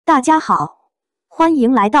大家好，欢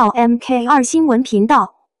迎来到 MK2 新闻频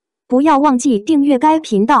道，不要忘记订阅该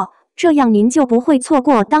频道，这样您就不会错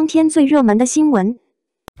过当天最热门的新闻。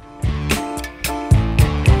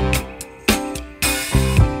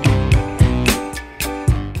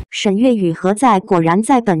沈月与何在果然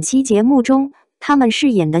在本期节目中，他们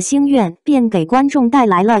饰演的星愿便给观众带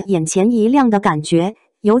来了眼前一亮的感觉，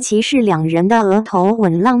尤其是两人的额头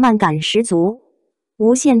吻浪漫感十足。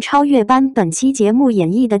无限超越班本期节目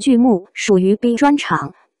演绎的剧目属于 B 专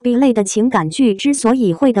场 ，B 类的情感剧之所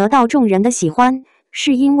以会得到众人的喜欢，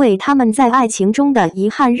是因为他们在爱情中的遗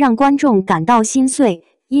憾让观众感到心碎，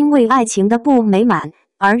因为爱情的不美满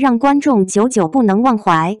而让观众久久不能忘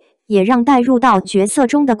怀，也让带入到角色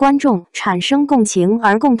中的观众产生共情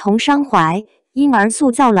而共同伤怀，因而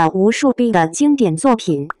塑造了无数 B 的经典作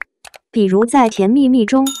品。比如在《甜蜜蜜》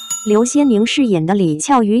中，刘仙宁饰演的李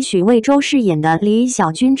俏与许魏洲饰演的李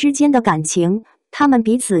小军之间的感情，他们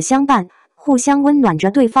彼此相伴，互相温暖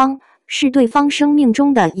着对方，是对方生命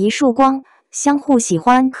中的一束光，相互喜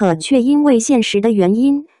欢，可却因为现实的原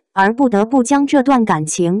因而不得不将这段感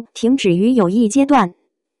情停止于友谊阶段。《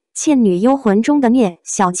倩女幽魂》中的聂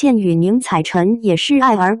小倩与宁采臣也是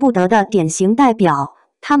爱而不得的典型代表，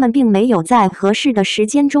他们并没有在合适的时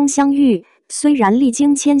间中相遇，虽然历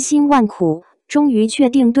经千辛万苦，终于确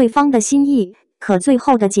定对方的心意，可最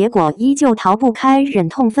后的结果依旧逃不开忍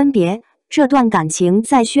痛分别。这段感情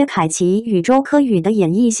在薛凯琪与周柯宇的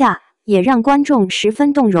演绎下，也让观众十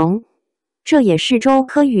分动容。这也是周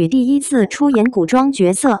柯宇第一次出演古装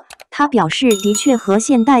角色，他表示的确和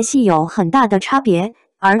现代戏有很大的差别，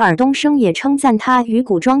而尔冬升也称赞他与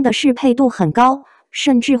古装的适配度很高，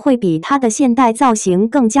甚至会比他的现代造型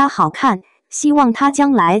更加好看，希望他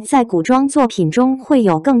将来在古装作品中会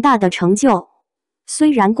有更大的成就。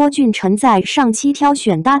虽然郭俊辰在上期挑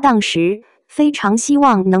选搭档时，非常希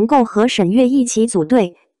望能够和沈月一起组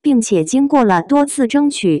队，并且经过了多次争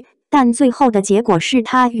取，但最后的结果是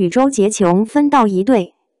他与周洁琼分到一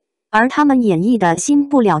队。而他们演绎的新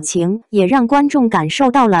不了情，也让观众感受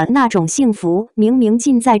到了那种幸福明明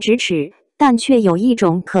近在咫尺，但却有一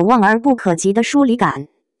种可望而不可及的疏离感。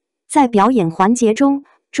在表演环节中，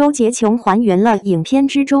周洁琼还原了影片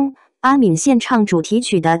之中阿敏献唱主题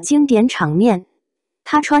曲的经典场面。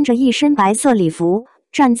她穿着一身白色礼服，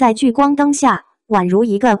站在聚光灯下，宛如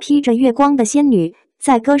一个披着月光的仙女，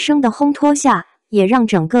在歌声的烘托下，也让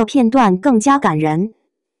整个片段更加感人。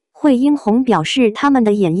惠英红表示，他们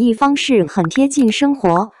的演绎方式很贴近生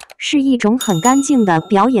活，是一种很干净的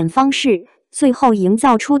表演方式，最后营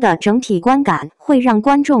造出的整体观感会让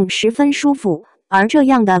观众十分舒服。而这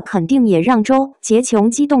样的肯定也让周洁琼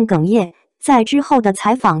激动哽咽。在之后的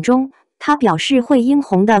采访中，他表示惠英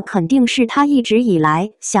红的肯定是他一直以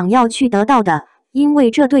来想要去得到的，因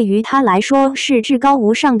为这对于他来说是至高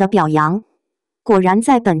无上的表扬。果然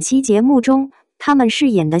在本期节目中，他们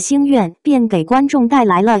饰演的星愿便给观众带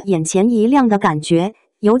来了眼前一亮的感觉，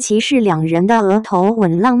尤其是两人的额头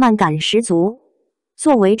吻浪漫感十足。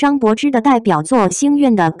作为张柏芝的代表作，星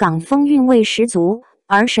愿的港风韵味十足，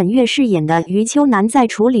而沈月饰演的余秋楠在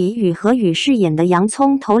处理与何宇饰演的洋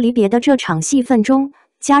葱头离别的这场戏份中，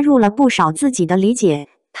加入了不少自己的理解，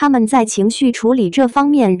他们在情绪处理这方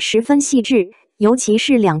面十分细致，尤其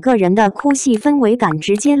是两个人的哭戏氛围感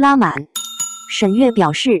直接拉满。沈月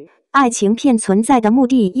表示，爱情片存在的目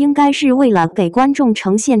的应该是为了给观众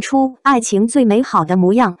呈现出爱情最美好的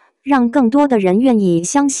模样，让更多的人愿意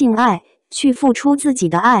相信爱，去付出自己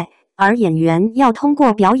的爱，而演员要通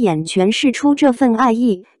过表演诠释出这份爱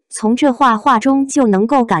意。从这话中就能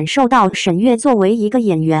够感受到沈月作为一个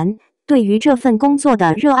演员对于这份工作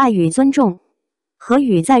的热爱与尊重。何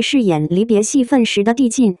宇在饰演离别戏份时的递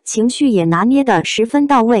进，情绪也拿捏得十分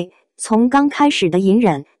到位，从刚开始的隐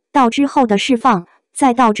忍，到之后的释放，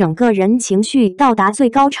再到整个人情绪到达最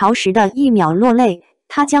高潮时的一秒落泪，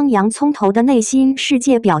他将洋葱头的内心世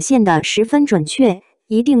界表现得十分准确，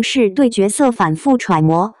一定是对角色反复揣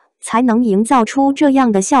摩，才能营造出这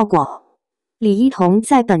样的效果。李一桐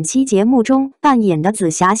在本期节目中扮演的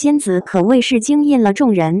紫霞仙子可谓是惊艳了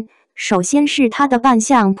众人。首先是她的扮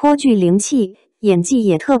相颇具灵气，演技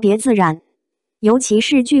也特别自然。尤其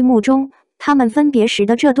是剧目中他们分别时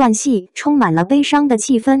的这段戏，充满了悲伤的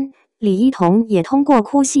气氛。李一桐也通过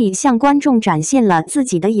哭戏向观众展现了自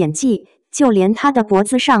己的演技，就连她的脖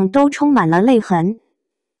子上都充满了泪痕。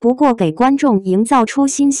不过给观众营造出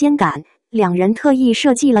新鲜感，两人特意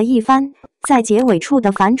设计了一番，在结尾处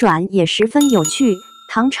的反转也十分有趣。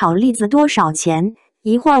糖炒栗子多少钱？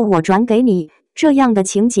一会儿我转给你。这样的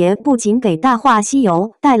情节不仅给《大话西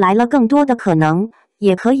游》带来了更多的可能，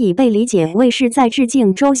也可以被理解为是在致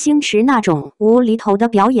敬周星驰那种无厘头的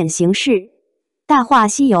表演形式。大话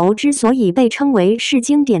西游之所以被称为是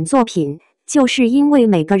经典作品，就是因为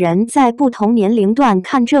每个人在不同年龄段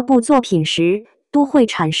看这部作品时，都会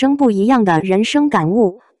产生不一样的人生感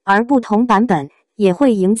悟，而不同版本也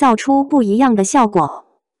会营造出不一样的效果。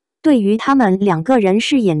对于他们两个人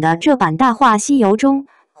饰演的这版《大话西游》中，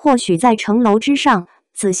或许在城楼之上，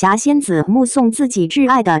紫霞仙子目送自己挚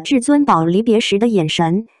爱的至尊宝离别时的眼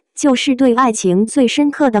神，就是对爱情最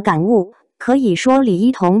深刻的感悟。可以说，李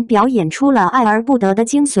一桐表演出了爱而不得的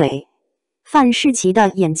精髓。范世琦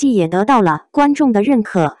的演技也得到了观众的认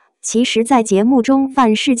可。其实，在节目中，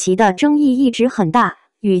范世琦的争议一直很大。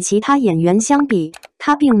与其他演员相比，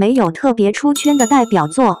他并没有特别出圈的代表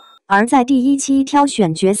作。而在第一期挑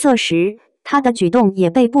选角色时，他的举动也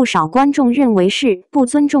被不少观众认为是不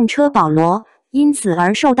尊重车保罗，因此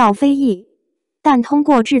而受到非议。但通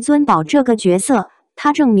过至尊宝这个角色，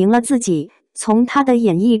他证明了自己。从他的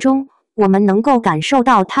演绎中，我们能够感受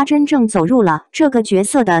到他真正走入了这个角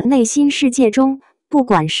色的内心世界中，不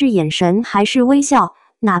管是眼神还是微笑，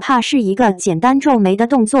哪怕是一个简单皱眉的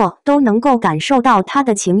动作，都能够感受到他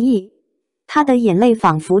的情意。他的眼泪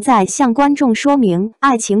仿佛在向观众说明，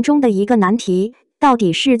爱情中的一个难题，到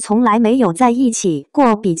底是从来没有在一起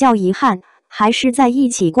过比较遗憾，还是在一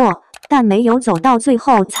起过，但没有走到最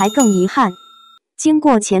后才更遗憾。经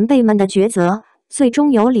过前辈们的抉择，最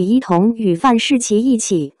终由李一桐与范世琦一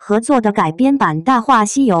起合作的改编版《大话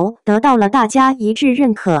西游》得到了大家一致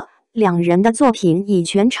认可。两人的作品以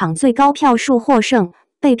全场最高票数获胜，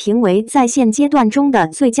被评为在现阶段中的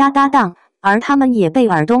最佳搭档，而他们也被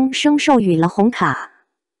尔冬升授予了红卡。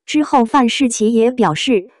之后，范世琦也表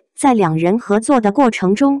示，在两人合作的过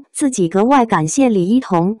程中，自己格外感谢李一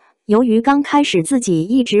桐。由于刚开始自己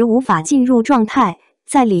一直无法进入状态，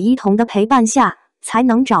在李一桐的陪伴下，才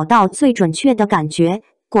能找到最准确的感觉。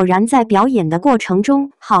果然，在表演的过程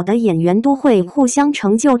中，好的演员都会互相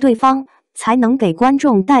成就对方，才能给观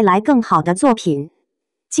众带来更好的作品。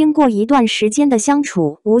经过一段时间的相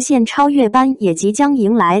处，无限超越班也即将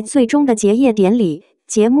迎来最终的结业典礼。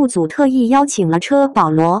节目组特意邀请了车保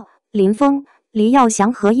罗、林峰、黎耀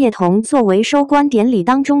祥和叶童作为收官典礼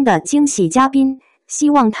当中的惊喜嘉宾，希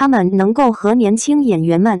望他们能够和年轻演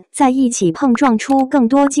员们在一起碰撞出更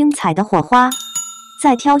多精彩的火花。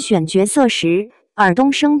在挑选角色时，尔冬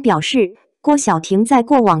升表示，郭晓婷在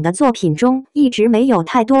过往的作品中一直没有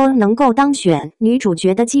太多能够当选女主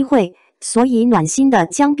角的机会，所以暖心的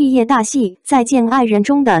将毕业大戏《再见爱人》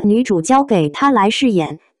中的女主交给她来饰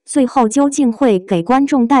演。最后究竟会给观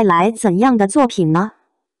众带来怎样的作品呢？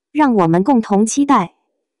让我们共同期待。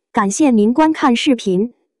感谢您观看视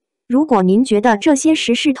频。如果您觉得这些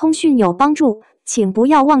时事通讯有帮助，请不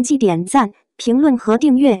要忘记点赞、评论和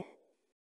订阅。